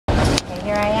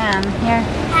them. Here.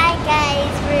 Hi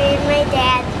guys, we're in my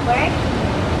dad's work.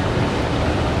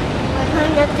 We're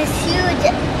going up this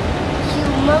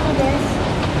humongous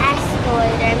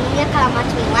asteroid. I mean, look how much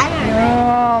we went on.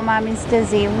 Oh, Mommy's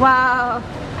dizzy. Wow.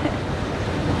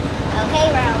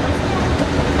 Okay, we're almost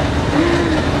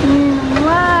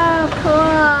Wow,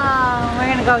 cool. We're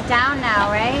gonna go down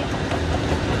now, right?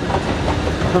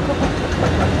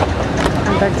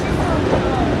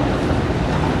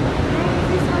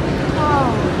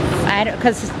 I don't,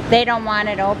 because they don't want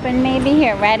it open. Maybe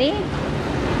here. Ready?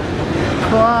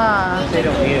 Cool. They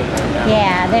don't need it right now.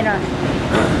 Yeah, they don't.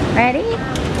 Ready?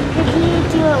 Could you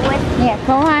do it with Yeah,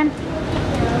 go on.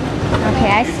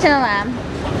 Okay, I still am.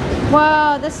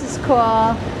 Whoa, this is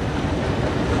cool.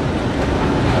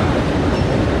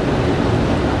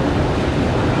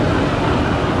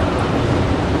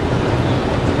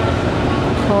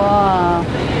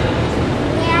 Cool.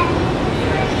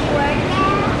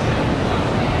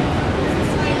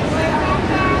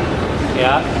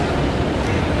 Yeah.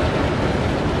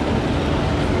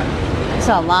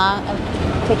 So long.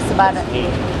 It takes about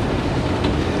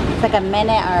it's like a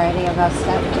minute already of us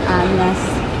stuck on this.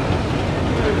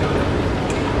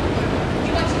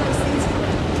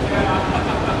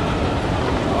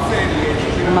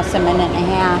 Almost a minute and a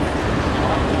half.